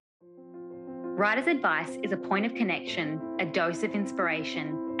Writer's Advice is a point of connection, a dose of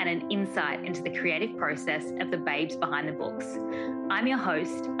inspiration, and an insight into the creative process of the babes behind the books. I'm your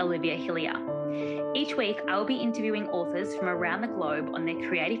host, Olivia Hillier. Each week, I'll be interviewing authors from around the globe on their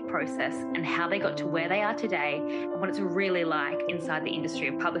creative process and how they got to where they are today and what it's really like inside the industry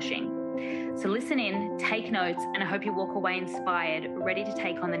of publishing. So listen in, take notes, and I hope you walk away inspired, ready to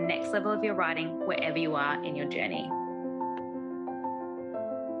take on the next level of your writing wherever you are in your journey.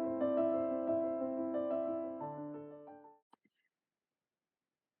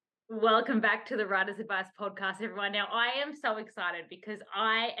 Welcome back to the Writer's Advice podcast, everyone. Now, I am so excited because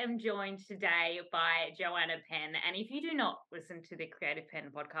I am joined today by Joanna Penn. And if you do not listen to the Creative Penn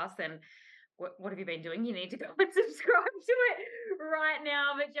podcast, then what have you been doing? You need to go and subscribe to it right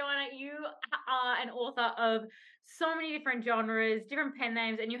now. But Joanna, you are an author of so many different genres, different pen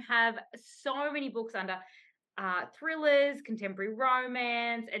names, and you have so many books under thrillers, contemporary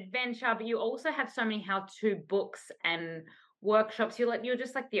romance, adventure, but you also have so many how-to books and workshops. You're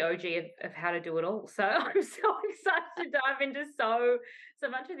just like the OG of how to do it all. So I'm so excited to dive into so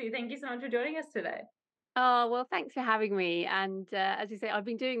much with you. Thank you so much for joining us today. Oh, well, thanks for having me. And as you say, I've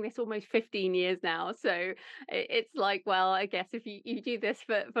been doing this almost 15 years now. So it's like, well, I guess if you do this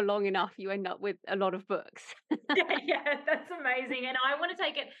for long enough, you end up with a lot of books. yeah, that's amazing. And I want to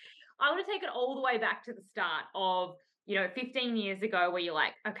take it all the way back to the start of 15 years ago, where you're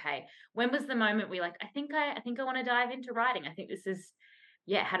like, okay, when was the moment where you're like, I think I want to dive into writing. I think this is,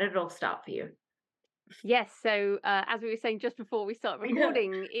 how did it all start for you? Yes. So as we were saying just before we start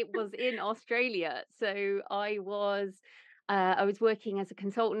recording, it was in Australia. So I was working as a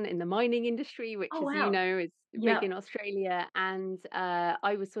consultant in the mining industry, which, Oh, as wow. you know, is big in Australia. And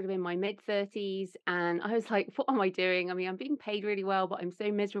I was sort of in my mid-30s, and I was like, what am I doing? I mean, I'm being paid really well, but I'm so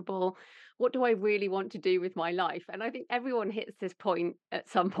miserable. What do I really want to do with my life? And I think everyone hits this point at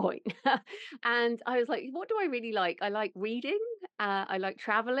some point. And I was like, what do I really like? I like reading. I like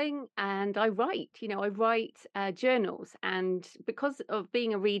traveling, and I write. I write journals. And because of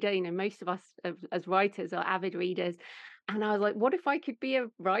being a reader, most of us as writers are avid readers. And I was like, what if I could be a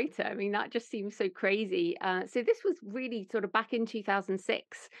writer? I mean, that just seems so crazy. So this was really sort of back in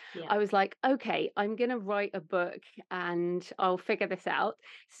 2006. Yeah. I was like, okay, I'm going to write a book and I'll figure this out.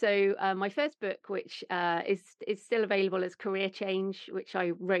 So my first book, which is still available as Career Change, which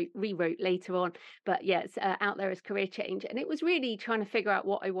I rewrote later on. But yeah, it's out there as Career Change. And it was really trying to figure out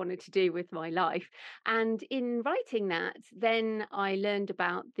what I wanted to do with my life. And in writing that, then I learned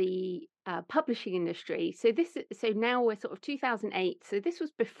about the publishing industry. So now we're sort of 2008. So this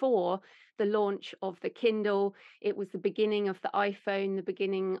was before the launch of the Kindle. It was the beginning of the iPhone, the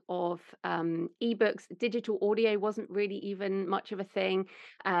beginning of ebooks. Digital audio wasn't really even much of a thing.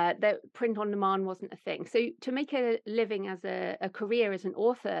 The print on demand wasn't a thing. So to make a living as a career as an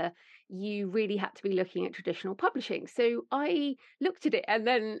author, you really had to be looking at traditional publishing. So I looked at it, and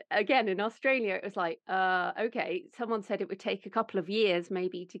then again in Australia, it was like, okay, someone said it would take a couple of years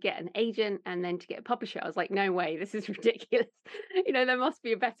maybe to get an agent and then to get a publisher. I was like, no way, this is ridiculous. There must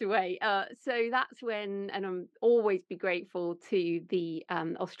be a better way. So that's when, and I'm always be grateful to the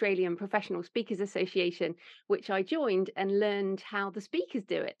Australian Professional Speakers Association, which I joined and learned how the speakers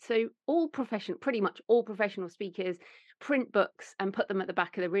do it. So pretty much all professional speakers print books and put them at the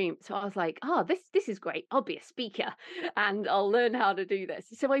back of the room. So I was like, this is great. I'll be a speaker and I'll learn how to do this.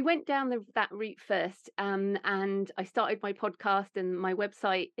 So I went down that route first, and I started my podcast and my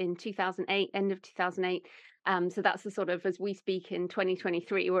website in 2008, end of 2008. So that's the sort of, as we speak in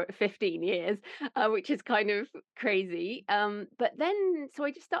 2023, we're at 15 years, which is kind of crazy. But then, so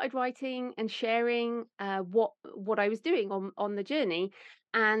I just started writing and sharing what I was doing on the journey.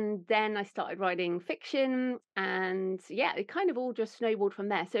 And then I started writing fiction, and it kind of all just snowballed from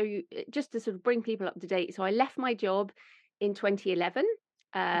there. So just to sort of bring people up to date. So I left my job in 2011,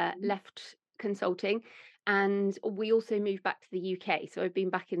 left consulting, and we also moved back to the UK. So I've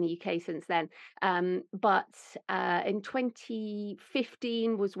been back in the UK since then. But in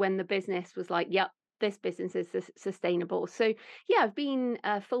 2015 was when the business was like, yep, this business is sustainable. So I've been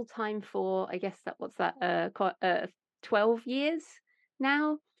full-time for, I guess 12 years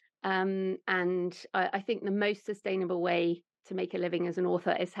now. And I think the most sustainable way to make a living as an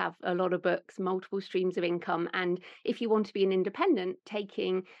author is have a lot of books, multiple streams of income, and if you want to be an independent,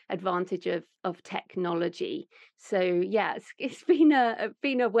 taking advantage of technology. So it's been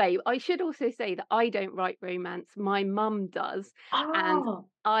a way. I should also say that I don't write romance. My mum does, and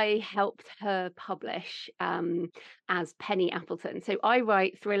I helped her publish as Penny Appleton. So I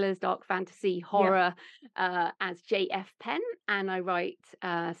write thrillers, dark fantasy, horror as JF Penn, and I write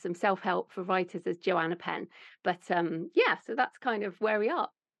some self-help for writers as Joanna Penn. But so that's kind of where we are.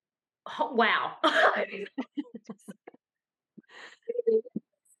 Oh, wow.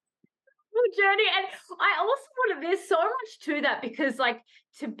 Journey. And I also wanted, there's so much to that because, like,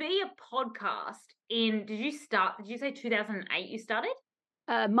 to be a podcast did you say 2008 you started?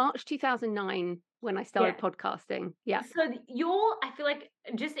 March 2009 when I started Yeah. podcasting. Yeah. So I feel like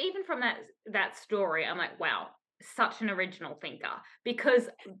just even from that story, I'm like, wow, such an original thinker because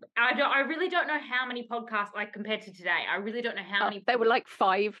I really don't know how many podcasts, like, compared to today. I really don't know how many. There were like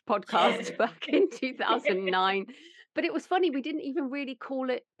 5 Yeah. podcasts back in 2009. But it was funny, we didn't even really call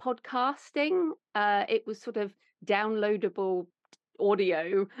it podcasting. It was sort of downloadable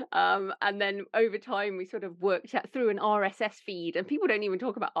audio. And then over time, we sort of worked out through an RSS feed, and people don't even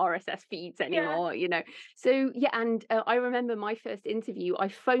talk about RSS feeds Yeah. anymore, you know. So, yeah, and I remember my first interview, I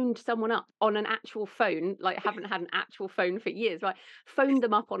phoned someone up on an actual phone, like, I haven't had an actual phone for years, right? Phoned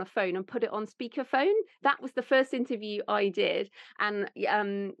them up on a phone and put it on speakerphone. That was the first interview I did. And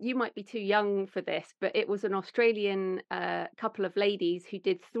you might be too young for this, but it was an Australian couple of ladies who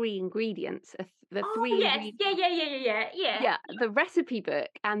did 3 ingredients, the Oh, 3 yes. ingredients. Yeah. Yeah, the recipe book,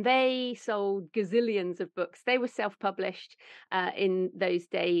 and they sold gazillions of books. They were self-published in those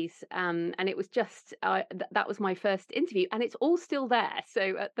days, and it was just that was my first interview, and it's all still there.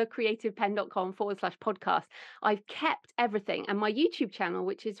 So at thecreativepenn.com/podcast, I've kept everything, and my YouTube channel,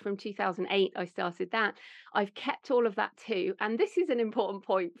 which is from 2008, I started that. I've kept all of that too, and this is an important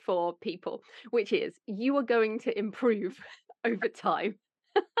point for people, which is you are going to improve over time.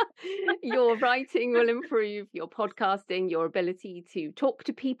 Your writing will improve, your podcasting, your ability to talk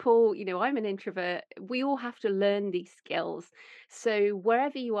to people. You know, I'm an introvert. We all have to learn these skills. So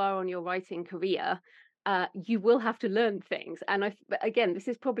wherever you are on your writing career, you will have to learn things. And again, this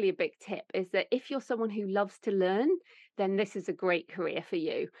is probably a big tip: is that if you're someone who loves to learn, then this is a great career for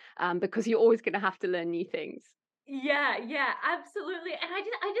you, because you're always going to have to learn new things. Yeah, absolutely. And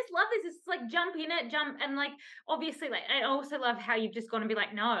I just love this. It's like jump in it, jump and, like, obviously, like, I also love how you've just gonna be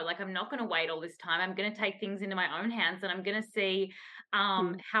like, no, like, I'm not gonna wait all this time. I'm gonna take things into my own hands and I'm gonna see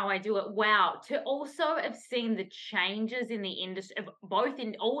Mm. how I do it. Wow. To also have seen the changes in the industry of both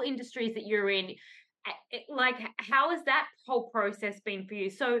in all industries that you're in. Like, how has that whole process been for you?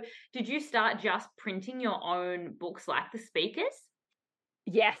 So, did you start just printing your own books like the speakers?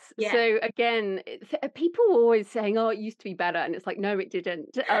 Yes. Yeah. So again, people were always saying, "Oh, it used to be better," and it's like, no, it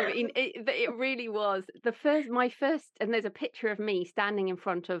didn't. I mean, it really was my first. And there's a picture of me standing in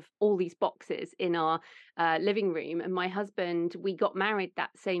front of all these boxes in our living room. And my husband, we got married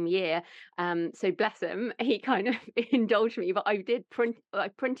that same year. So bless him, he kind of indulged me. But I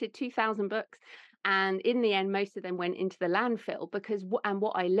printed 2,000 books, and in the end, most of them went into the landfill because what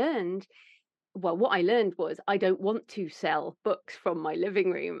I learned was I don't want to sell books from my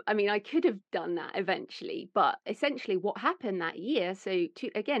living room. I mean, I could have done that eventually, but essentially what happened that year, so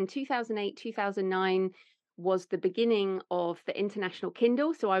again, 2008, 2009 was the beginning of the international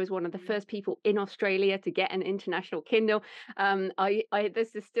Kindle. So I was one of the Mm. first people in Australia to get an international Kindle.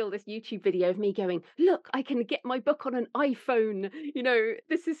 Still this YouTube video of me going, look, I can get my book on an iPhone. You know,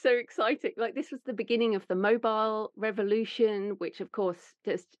 this is so exciting. Like, this was the beginning of the mobile revolution, which of course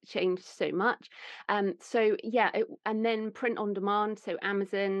has changed so much. So yeah, and then print on demand. So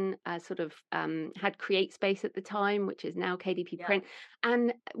Amazon had Create Space at the time, which is now KDP Yeah. Print.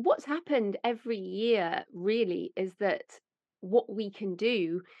 And what's happened every year really is that what we can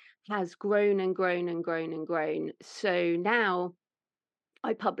do has grown and grown and grown and grown. So now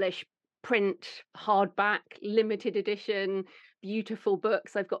I publish print, hardback, limited edition, beautiful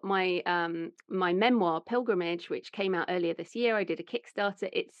books. I've got my memoir Pilgrimage, which came out earlier this year. I did a Kickstarter.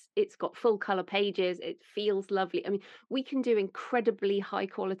 It's got full color pages. It feels lovely. I mean, we can do incredibly high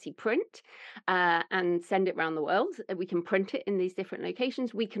quality print and send it around the world. We can print it in these different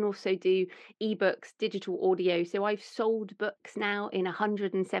locations. We can also do ebooks, digital audio. So I've sold books now in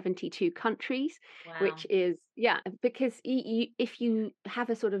 172 countries, Wow. which is, yeah, because if you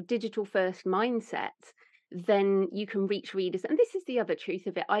have a sort of digital first mindset, then you can reach readers. And this is the other truth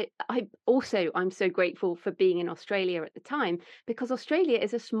of it. I'm so grateful for being in Australia at the time, because Australia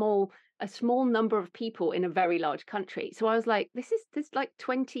is a small number of people in a very large country. So I was like, there's like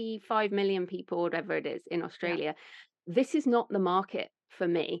 25 million people, whatever it is, in Yeah. Australia. This is not the market for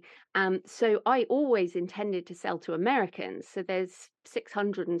me. So I always intended to sell to Americans. So there's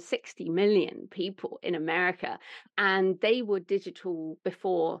 660 million people in America, and they were digital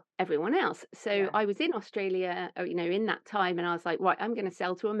before everyone else. So Yeah. I was in Australia, in that time, and I was like, right, I'm going to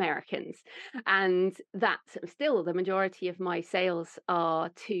sell to Americans. And that's still the majority of my sales are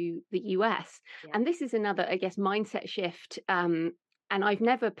to the US. Yeah. And this is another, I guess, mindset shift. And I've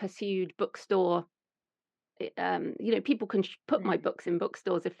never pursued bookstore people can put my books in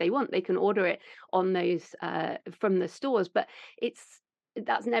bookstores if they want. They can order it on those from the stores, but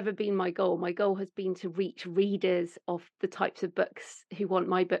that's never been my goal. My goal has been to reach readers of the types of books who want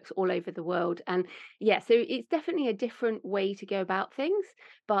my books all over the world. And yeah, so it's definitely a different way to go about things.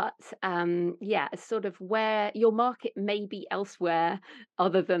 But it's sort of where your market may be elsewhere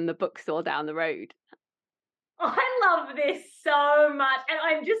other than the bookstore down the road. I love this so much, and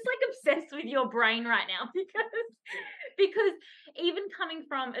I'm just like obsessed with your brain right now because even coming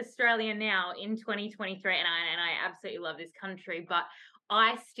from Australia now in 2023, and I absolutely love this country, but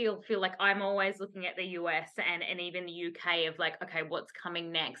I still feel like I'm always looking at the US and even the UK of like, okay, what's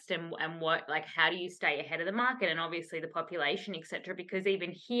coming next, and what, like, how do you stay ahead of the market, and obviously the population, etc. Because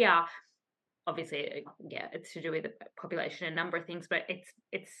even here, obviously, yeah, it's to do with the population and a number of things, but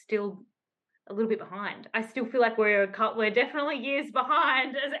it's still a little bit behind. I still feel like we're definitely years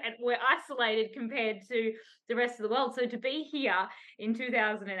behind, and we're isolated compared to the rest of the world. So to be here in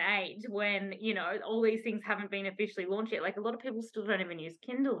 2008, when all these things haven't been officially launched yet, like a lot of people still don't even use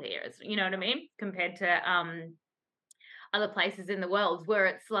Kindle here. You know what I mean? Compared to other places in the world, where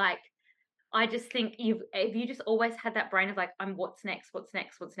it's like, I just think if you just always had that brain of like, what's next, what's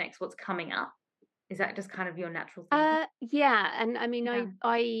next, what's next, what's coming up. Is that just kind of your natural thinking? Yeah, and I mean, Yeah.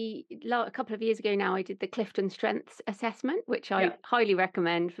 a couple of years ago now, I did the Clifton Strengths Assessment, which I Yeah. highly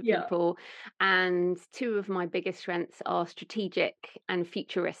recommend for Yeah. people. And two of my biggest strengths are strategic and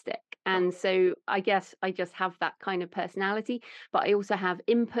futuristic. And so I guess I just have that kind of personality, but I also have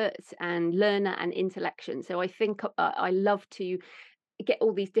input and learner and intellection. So I think I love to get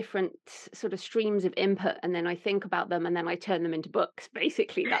all these different sort of streams of input, and then I think about them, and then I turn them into books.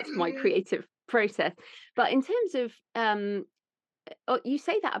 Basically, that's my creative process. But in terms of you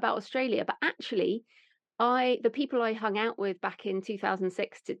say that about Australia, but actually the people I hung out with back in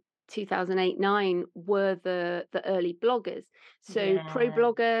 2006 to 2008-9 were the early bloggers. So pro Yeah.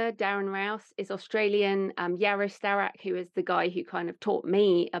 blogger Darren Rouse is Australian. Yarrow Starak, who is the guy who kind of taught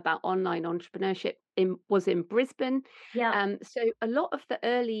me about online entrepreneurship, was in Brisbane. Yeah. So a lot of the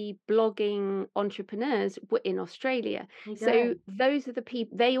early blogging entrepreneurs were in Australia. There you So go. those are the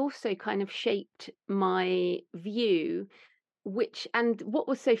people. They also kind of shaped my view. And what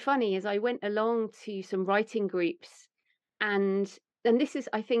was so funny is I went along to some writing groups, and this is,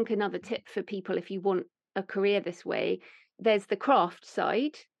 I think, another tip for people if you want a career this way. There's the craft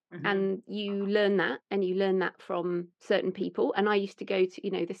side, Mhm. and you learn that from certain people. And I used to go to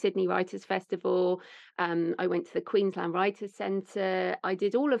the Sydney Writers Festival. I went to the Queensland Writers Centre. I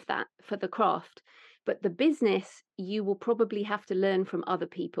did all of that for the craft. But the business, you will probably have to learn from other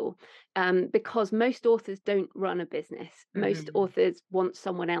people, because most authors don't run a business. Most Mhm. authors want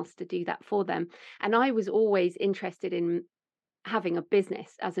someone else to do that for them. And I was always interested in having a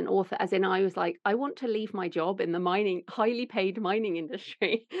business as an author, as in I was like, I want to leave my job in the highly paid mining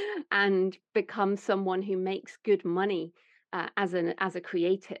industry and become someone who makes good money as a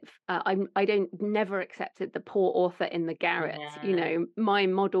creative. I don't never accepted the poor author in the garret. Yeah. My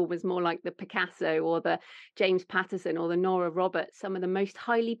model was more like the Picasso or the James Patterson or the Nora Roberts. Some of the most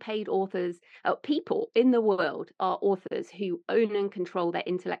highly paid authors, people in the world, are authors who own and control their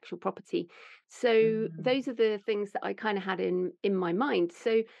intellectual property. So Mhm. those are the things that I kind of had in my mind.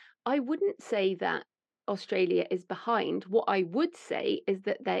 So I wouldn't say that Australia is behind. What I would say is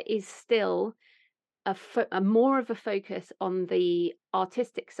that there is still a more of a focus on the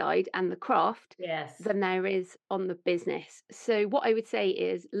artistic side and the craft Yes. than there is on the business. So what I would say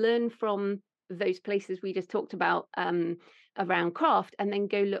is learn from those places we just talked about, around craft, and then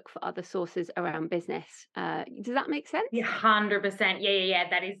go look for other sources around business. Does that make sense? Yeah, 100%. Yeah.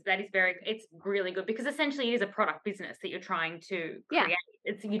 That is very, it's really good, because essentially it is a product business that you're trying to Yeah.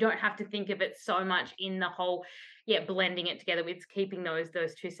 create. You don't have to think of it so much in the whole, blending it together. It's keeping those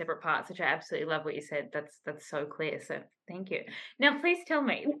two separate parts, which I absolutely love what you said. That's so clear. So thank you. Now please tell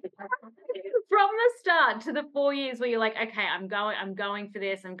me, from the start to the 4 years where you're like, okay, I'm going for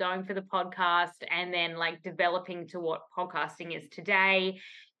this, I'm going for the podcast, and then like developing to what podcasting is today,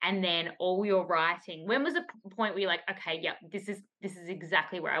 and then all your writing. When was the point where you're like, okay, yeah, this is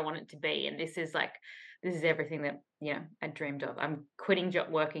exactly where I want it to be, and this is everything that I dreamed of. I'm quitting job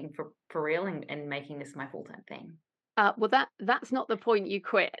working for real, and making this my full-time thing. Well, that's not the point you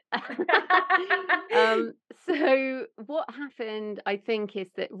quit. Um, so what happened, I think, is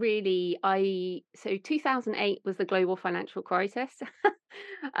that really so 2008 was the global financial crisis,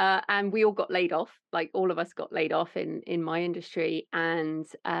 and we all got laid off. Like all of us got laid off in my industry, and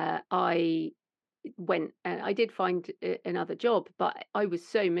I did find another job, but I was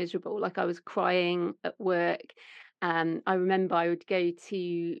so miserable. Like I was crying at work. I remember I would go to,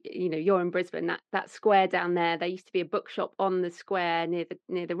 you're in Brisbane, that square down there. There used to be a bookshop on the square near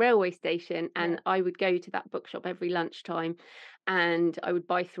the railway station, and Yeah. I would go to that bookshop every lunchtime, and I would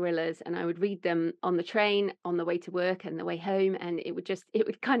buy thrillers, and I would read them on the train, on the way to work, and the way home, and it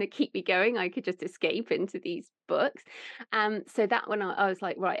would kind of keep me going. I could just escape into these books. So that when I was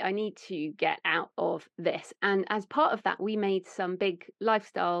like, right, I need to get out of this, and as part of that, we made some big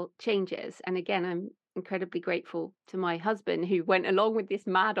lifestyle changes. And again, I'm incredibly grateful to my husband who went along with this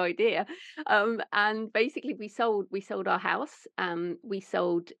mad idea. And basically we sold our house, we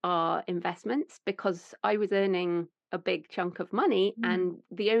sold our investments because I was earning a big chunk of money, and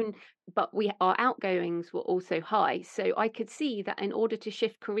our outgoings were also high. So I could see that in order to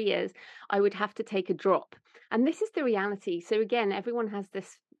shift careers, I would have to take a drop. And this is the reality. So again, everyone has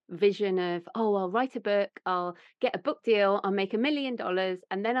this vision of, oh, I'll write a book, I'll get a book deal, I'll make $1 million,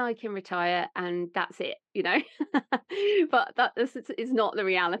 and then I can retire, and that's it, But that is not the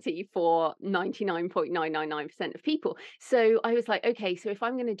reality for 99.999% of people. So I was like, okay, so if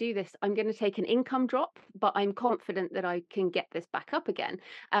I'm going to do this, I'm going to take an income drop, but I'm confident that I can get this back up again.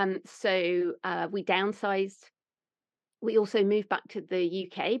 So we downsized. We also moved back to the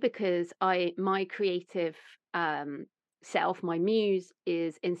UK because my creative self, my muse,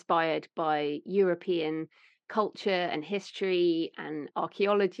 is inspired by European culture and history and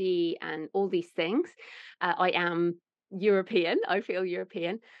archaeology and all these things. I am European. I feel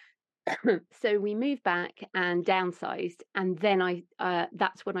European. So we moved back and downsized, and then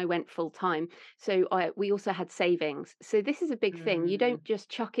that's when I went full time. So we also had savings. So this is a big thing. You don't just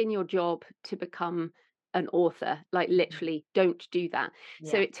chuck in your job to become an author. Like, literally, don't do that.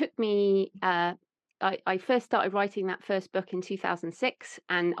 So Yeah. it took me. I first started writing that first book in 2006,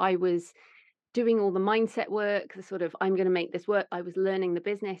 and I was doing all the mindset work, the sort of, I'm going to make this work. I was learning the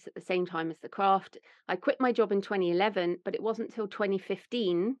business at the same time as the craft. I quit my job in 2011, but it wasn't until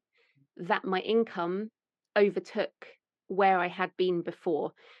 2015 that my income overtook where I had been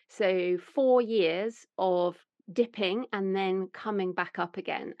before. So 4 years of dipping and then coming back up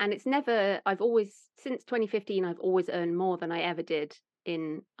again. And I've always, since 2015, I've always earned more than I ever did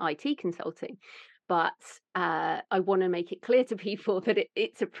in IT consulting. But I want to make it clear to people that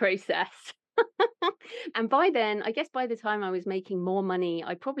it's a process. And by then, I guess by the time I was making more money,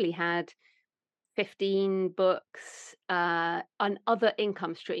 I probably had 15 books, and other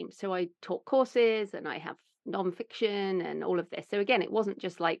income streams. So I taught courses, and I have nonfiction and all of this. So again, it wasn't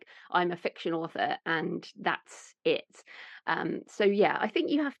just like I'm a fiction author and that's it. So yeah, I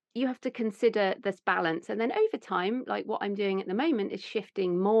think you have to consider this balance. And then over time, like what I'm doing at the moment is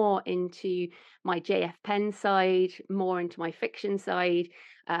shifting more into my JF Penn side, more into my fiction side.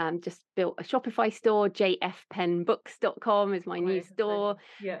 Just built a Shopify store. jfpennbooks.com is my new store.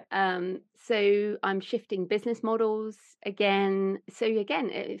 Yeah. So I'm shifting business models again. So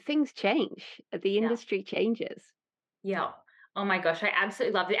again, things change. The industry changes. Yeah. Oh my gosh, I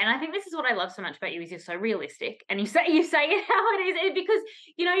absolutely love it. And I think this is what I love so much about you is you're so realistic, and you say it how it is, because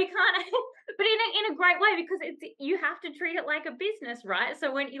you can't but in a great way, because you have to treat it like a business, right?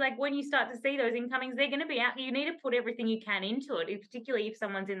 So when you start to see those incomings, they're going to be out. You need to put everything you can into it, particularly if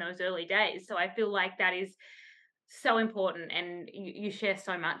someone's in those early days. So I feel like that is so important, and you share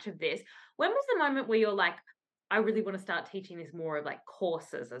so much of this. When was the moment where you're like, I really want to start teaching this more of like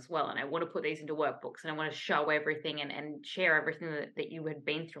courses as well, and I want to put these into workbooks, and I want to show everything and share everything that you had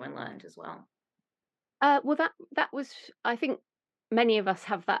been through and learned as well? Well, that was, I think, many of us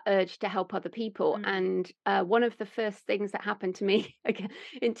have that urge to help other people. And one of the first things that happened to me again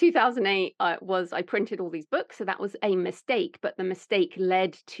in 2008 was I printed all these books. So that was a mistake, but the mistake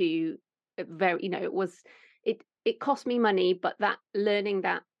led to it cost me money, but that learning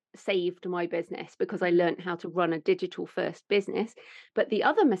that saved my business because I learned how to run a digital first business. But the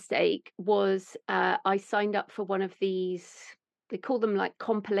other mistake was I signed up for one of these, they call them like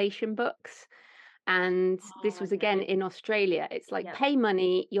compilation books. And this was again in Australia. It's like, pay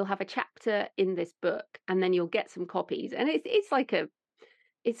money, you'll have a chapter in this book, and then you'll get some copies. And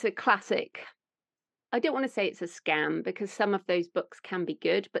it's a classic. I don't want to say it's a scam, because some of those books can be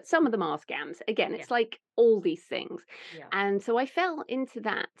good, but some of them are scams. Again, it's like all these things. Yeah. And so I fell into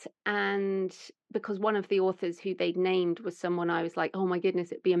that. And because one of the authors who they'd named was someone I was like, oh my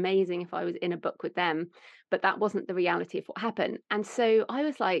goodness, it'd be amazing if I was in a book with them. But that wasn't the reality of what happened. And so I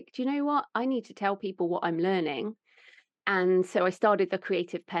was like, do you know what? I need to tell people what I'm learning. And so I started the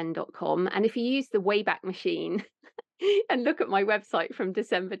creativepenn.com. And if you use the Wayback Machine, and look at my website from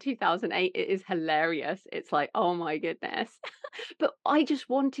December 2008. It is hilarious. It's like, oh my goodness. But I just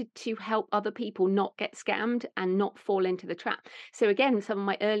wanted to help other people not get scammed and not fall into the trap. So again, some of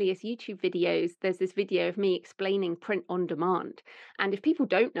my earliest YouTube videos, there's this video of me explaining print on demand. And if people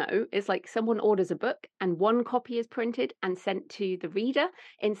don't know, it's like someone orders a book and one copy is printed and sent to the reader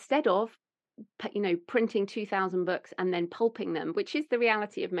instead of printing 2000 books and then pulping them, which is the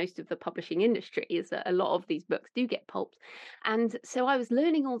reality of most of the publishing industry, is that a lot of these books do get pulped. And so I was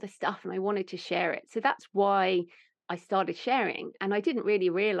learning all this stuff and I wanted to share it. So that's why I started sharing, and I didn't really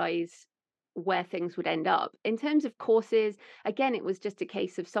realize where things would end up in terms of courses. Again, it was just a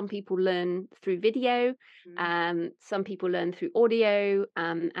case of some people learn through video, some people learn through audio,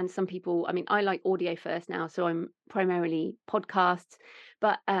 and some people, I mean, I like audio first now, so I'm primarily podcasts.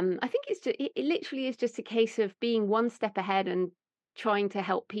 But I think it literally is just a case of being one step ahead and trying to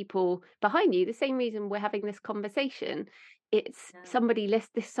help people behind you. The same reason we're having this conversation. It's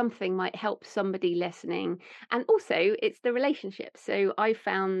something might help somebody listening. And also it's the relationship. So I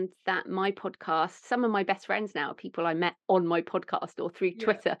found that my podcast, some of my best friends now are people I met on my podcast or through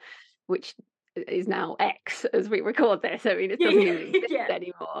Twitter, which is now X as we record this. I mean, it doesn't even exist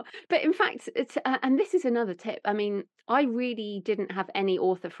anymore. But in fact, it's and this is another tip. I mean, I really didn't have any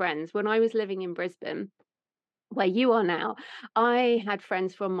author friends when I was living in Brisbane, where you are now. I had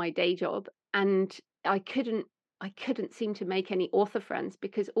friends from my day job, and I couldn't seem to make any author friends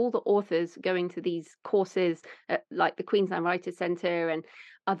because all the authors going to these courses at like the Queensland Writers Centre and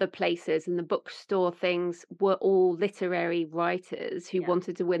other places and the bookstore things were all literary writers who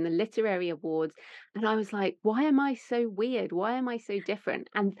wanted to win the literary awards. And I was like, why am I so weird? Why am I so different?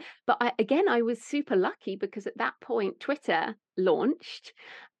 But I was super lucky because at that point Twitter launched.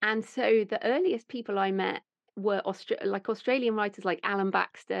 And so the earliest people I met were Australian writers like Alan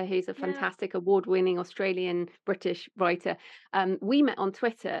Baxter, who's a fantastic award-winning Australian British writer. We met on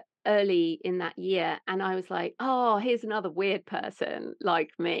Twitter early in that year, and I was like, oh, here's another weird person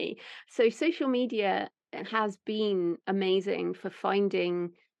like me. So social media has been amazing for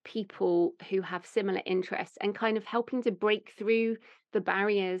finding people who have similar interests and kind of helping to break through the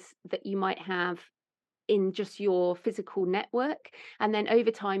barriers that you might have in just your physical network. And then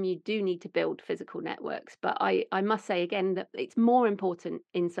over time you do need to build physical networks, but I must say again that it's more important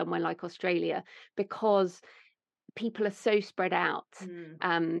in somewhere like Australia because people are so spread out.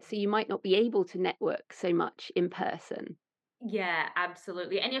 So you might not be able to network so much in person. Yeah,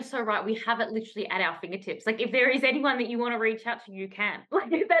 absolutely. And you're so right. We have it literally at our fingertips. Like if there is anyone that you want to reach out to, you can. Like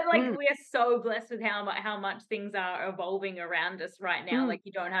that, we are so blessed with how much things are evolving around us right now. Like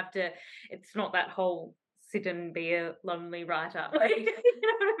you don't have to, it's not that whole sit and be a lonely writer. Like, you know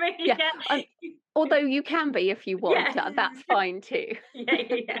what I mean? Yeah. Although you can be if you want, that's fine too.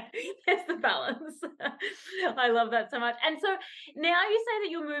 Yeah. There's the balance. I love that so much. And so now you say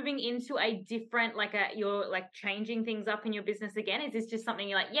that you're moving into a different, you're like changing things up in your business again. Is this just something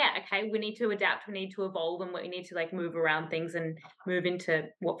you're like, yeah, okay, we need to adapt, we need to evolve, and we need to like move around things and move into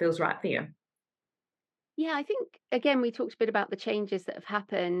what feels right for you? Yeah, I think again we talked a bit about the changes that have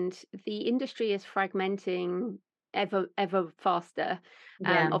happened. The industry is fragmenting ever faster.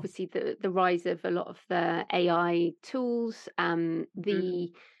 Obviously the rise of a lot of the AI tools,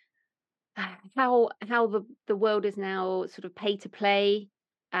 the how the world is now sort of pay to play,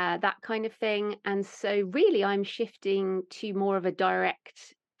 that kind of thing. And so really I'm shifting to more of a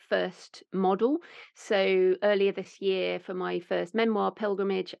direct first model. So earlier this year for my first memoir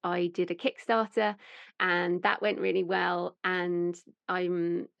pilgrimage, I did a Kickstarter and that went really well. And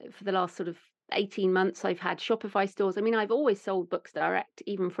I'm for the last sort of 18 months I've had Shopify stores. I mean, I've always sold books direct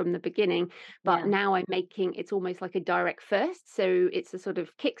even from the beginning, but now I'm making it's almost like a direct first. So it's a sort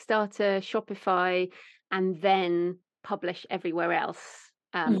of Kickstarter, Shopify, and then publish everywhere else.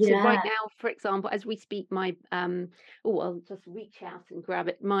 So right now, for example, as we speak, I'll just reach out and grab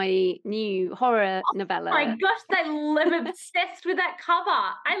it. My new horror novella. Oh my gosh, I'm obsessed with that cover.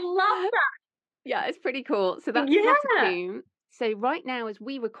 I love that. Yeah, it's pretty cool. So that's Catacomb. So right now, as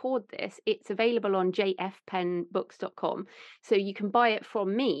we record this, it's available on jfpennbooks.com. So you can buy it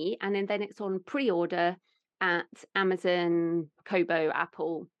from me, and then it's on pre-order at Amazon, Kobo,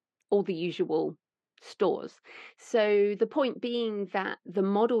 Apple, all the usual stores. So the point being that the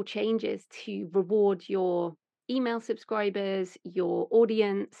model changes to reward your email subscribers, your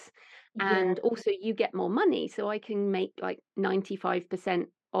audience, and also you get more money. So I can make like 95%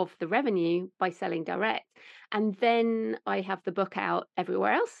 of the revenue by selling direct. And then I have the book out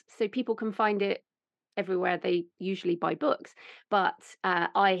everywhere else. So people can find it everywhere they usually buy books. But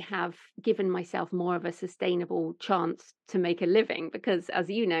I have given myself more of a sustainable chance to make a living because, as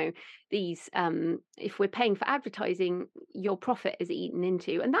you know, these if we're paying for advertising, your profit is eaten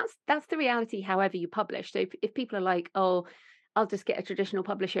into, and that's the reality. However you publish, so if people are like, oh, I'll just get a traditional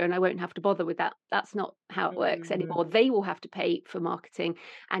publisher and I won't have to bother with that. That's not how it works Mm. anymore. They will have to pay for marketing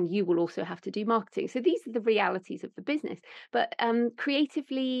and you will also have to do marketing. So these are the realities of the business. But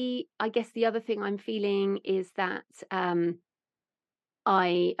creatively, I guess the other thing I'm feeling is that I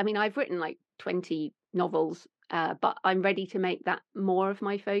mean, I've written like 20 novels, but I'm ready to make that more of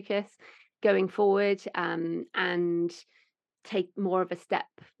my focus going forward, and take more of a step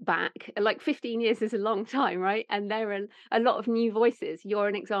back. Like 15 years is a long time, right? And there are a lot of new voices. You're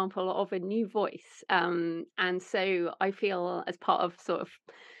an example of a new voice. And so I feel, as part of sort of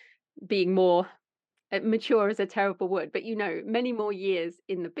being more mature is a terrible word, but many more years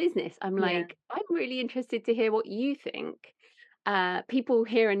in the business, I'm Yeah. like, I'm really interested to hear what you think. People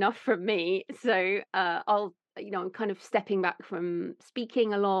hear enough from me, so I'm kind of stepping back from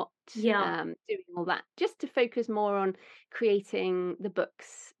speaking a lot, Yeah. doing all that, just to focus more on creating the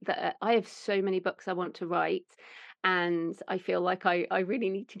books that I have so many books I want to write, and I feel like I really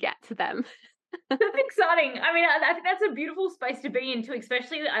need to get to them. That's exciting. I mean, I think that's a beautiful space to be in too,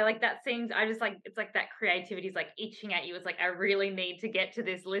 especially I like that seems I just like it's like that creativity is like itching at you. It's like I really need to get to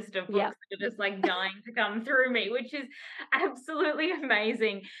this list of Yeah. books that are just like dying to come through me, which is absolutely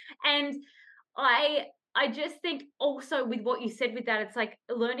amazing. And I just think also with what you said with that, it's like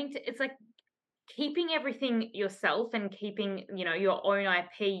learning to it's like keeping everything yourself and keeping, your own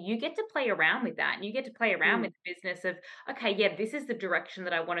IP, you get to play around with that and you get to play around with Mm, the business of, okay, yeah, this is the direction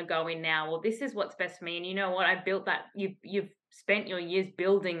that I want to go in now, or this is what's best for me. And you know what? I built that. You've spent your years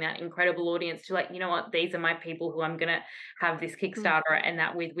building that incredible audience to like, you know what? These are my people who I'm going to have this mm. Kickstarter and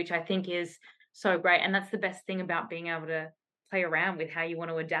that with, which I think is so great. And that's the best thing about being able to play around with how you want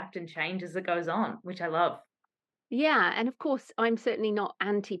to adapt and change as it goes on, which I love. Yeah, and of course, I'm certainly not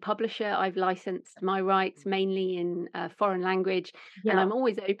anti-publisher. I've licensed my rights mainly in foreign language, and Yeah. I'm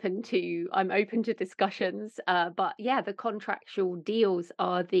open to discussions. But yeah, the contractual deals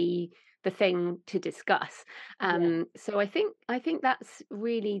are the thing to discuss. Yeah. So I think that's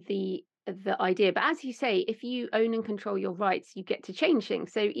really the idea. But as you say, if you own and control your rights, you get to change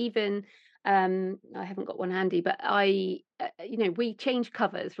things. So even I haven't got one handy, but we change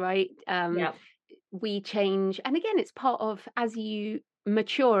covers, right? Yeah. We change, and again, it's part of as you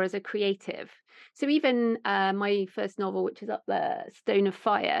mature as a creative. So even my first novel, which is up there, Stone of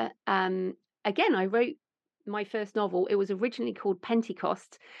Fire, again, I wrote my first novel. It was originally called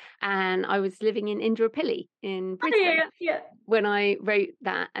Pentecost, and I was living in Indooroopilly in Oh, Brisbane yeah. Yeah. when I wrote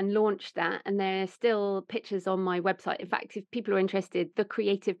that and launched that, and there's still pictures on my website. In fact, if people are interested,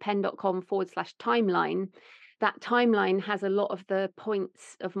 thecreativepenn.com/timeline, that timeline has a lot of the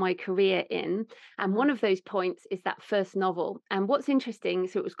points of my career in. And Uh-huh. one of those points is that first novel. And what's interesting,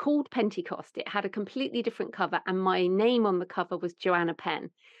 so it was called Pentecost, it had a completely different cover, and my name on the cover was Joanna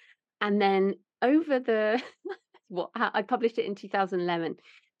Penn. And then over the I published it in 2011.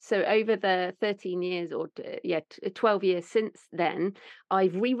 So over the 13 years, or 12 years since then,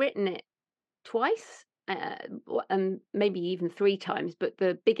 I've rewritten it twice, and maybe even three times, but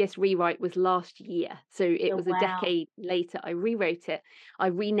the biggest rewrite was last year. So it Yeah. was a Wow. decade later. I rewrote it. I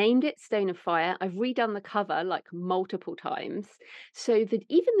renamed it Stone of Fire. I've redone the cover like multiple times. So that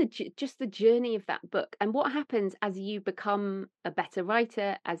even just the journey of that book, and what happens as you become a better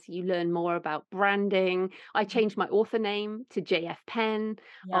writer, as you learn more about branding. I changed my author name to JF Penn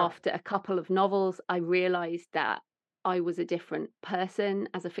Yeah. after a couple of novels. I realized that I was a different person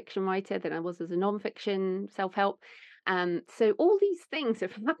as a fiction writer than I was as a non-fiction self-help. So all these things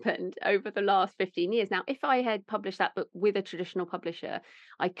have happened over the last 15 years. Now, if I had published that book with a traditional publisher,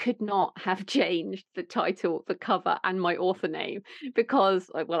 I could not have changed the title, the cover, and my author name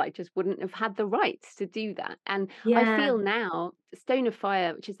because, well, I just wouldn't have had the rights to do that. And I Yeah. feel now, Stone of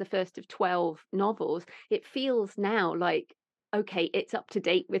Fire, which is the first of 12 novels, it feels now like, okay, it's up to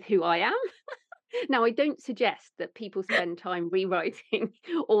date with who I am. Now, I don't suggest that people spend time rewriting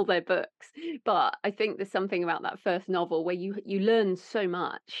all their books, but I think there's something about that first novel where you learn so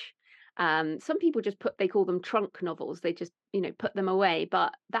much. Some people they call them trunk novels. They just put them away.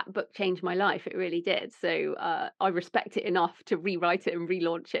 But that book changed my life. It really did. So I respect it enough to rewrite it and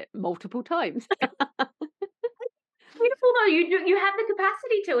relaunch it multiple times. Beautiful though, you have the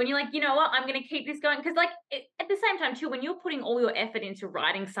capacity to, and you're like, you know what, I'm going to keep this going because, like, at the same time too, when you're putting all your effort into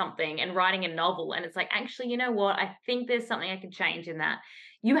writing something and writing a novel, and it's like, actually, you know what, I think there's something I can change in that.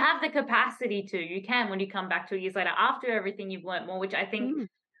 You have the capacity to. You can when you come back 2 years later after everything you've learned more, which I think Mm.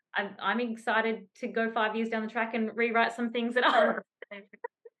 I'm excited to go 5 years down the track and rewrite some things that are written.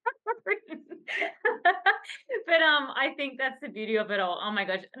 But I think that's the beauty of it all. Oh my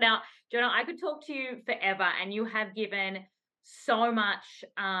gosh. Now, Jonah, I could talk to you forever, and you have given so much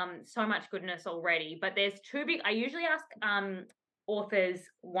goodness already. But there's two big. I usually ask authors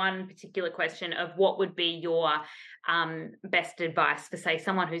one particular question of what would be your best advice for, say,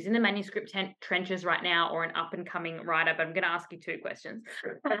 someone who's in the manuscript trenches right now, or an up and coming writer. But I'm going to ask you two questions.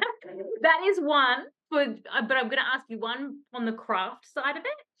 That is one, but I'm going to ask you one on the craft side of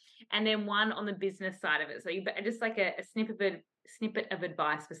it, and then one on the business side of it. So you just like a snippet of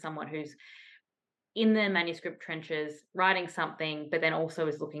advice for someone who's in the manuscript trenches writing something, but then also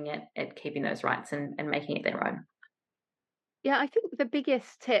is looking at keeping those rights and making it their own. Yeah, I think the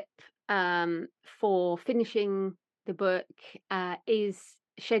biggest tip for finishing the book is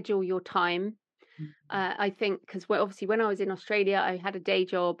schedule your time. I think because obviously when I was in Australia, I had a day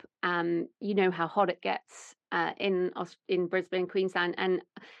job. You know how hot it gets in Brisbane, Queensland, and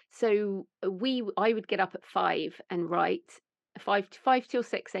so I would get up at 5 and write. 5 till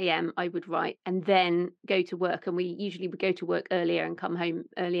 6 a.m. I would write and then go to work, and we usually would go to work earlier and come home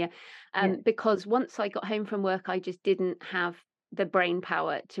earlier, because once I got home from work I just didn't have the brain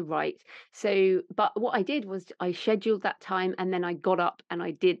power to write. So but what I did was I scheduled that time, and then I got up and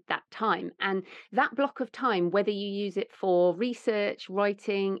I did that time, and that block of time, whether you use it for research,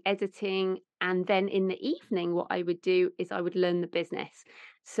 writing, editing, and then in the evening what I would do is I would learn the business.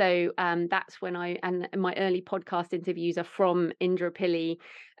 So that's when and my early podcast interviews are from Indra Pillay,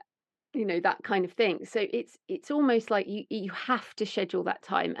 that kind of thing. So it's almost like you have to schedule that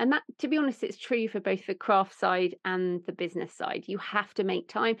time, and that, to be honest, it's true for both the craft side and the business side. You have to make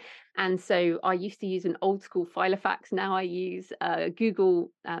time. And so I used to use an old school Filofax. Now I use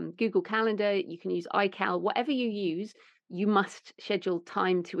Google Calendar. You can use iCal. Whatever you use, you must schedule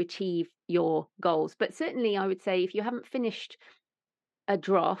time to achieve your goals. But certainly I would say if you haven't finished a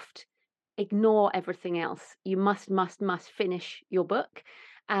draft, ignore everything else. You must finish your book,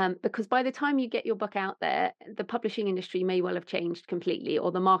 because by the time you get your book out there, the publishing industry may well have changed completely,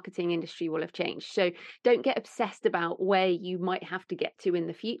 or the marketing industry will have changed. So don't get obsessed about where you might have to get to in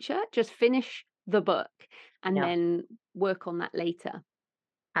the future. Just finish the book and then work on that later.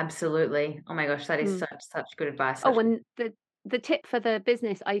 Absolutely. Oh my gosh, that is such good advice. And the tip for the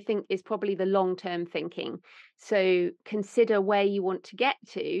business, I think, is probably the long-term thinking. So consider where you want to get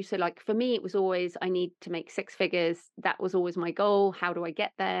to. So like for me, it was always, I need to make 6 figures. That was always my goal. How do I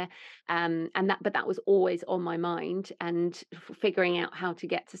get there? But that was always on my mind, and figuring out how to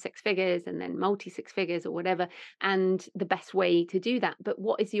get to 6 figures and then multi 6 figures or whatever, and the best way to do that. But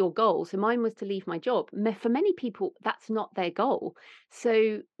what is your goal? So mine was to leave my job. For many people, that's not their goal.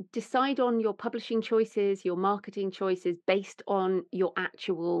 So decide on your publishing choices, your marketing choices based on your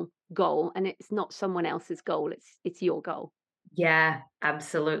actual goal, and it's not someone else's goal. It's your goal. Yeah,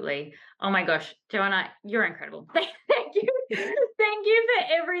 absolutely. Oh my gosh, Joanna, you're incredible. Thank you. Thank you for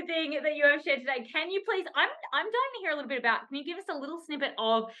everything that you have shared today. Can you please, I'm dying to hear a little bit about, can you give us a little snippet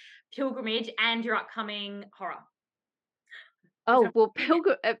of Pilgrimage and your upcoming horror? Oh, well,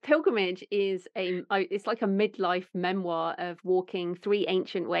 Pilgrimage is it's like a midlife memoir of walking 3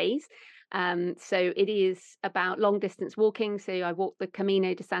 ancient ways. So it is about long distance walking. So I walked the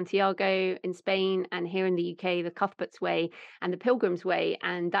Camino de Santiago in Spain, and here in the UK, the Cuthbert's Way and the Pilgrim's Way.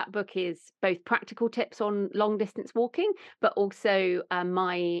 And that book is both practical tips on long distance walking, but also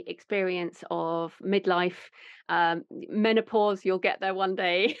my experience of midlife, menopause, you'll get there one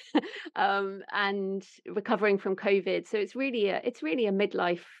day, and recovering from COVID. So it's really a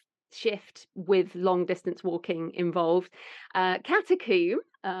midlife shift with long distance walking involved. Catacomb,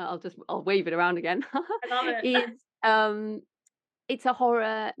 I'll wave it around again. I love it. It's a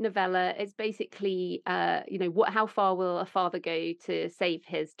horror novella. It's basically, how far will a father go to save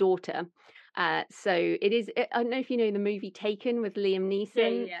his daughter? So it is. I don't know if you know the movie Taken with Liam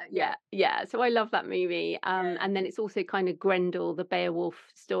Neeson. Yeah. So I love that movie. And then it's also kind of Grendel, the Beowulf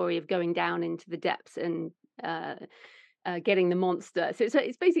story of going down into the depths and getting the monster. So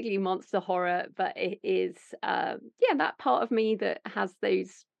it's basically monster horror, but it is that part of me that has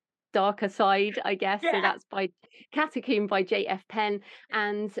those darker side, I guess. So that's by Catacomb by J.F. Penn,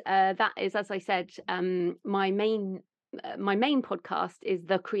 and that is, as I said, my main podcast is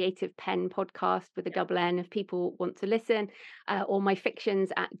the Creative Penn podcast with a double N if people want to listen, or my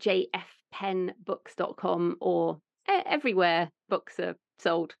fictions at jfpennbooks.com, or everywhere books are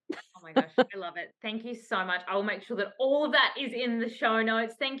sold. Oh my gosh, I love it. Thank you so much. I will make sure that all of that is in the show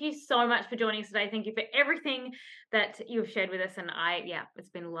notes. Thank you so much for joining us today. Thank you for everything that you've shared with us. And it's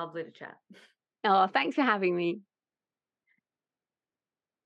been lovely to chat. Oh, thanks for having me.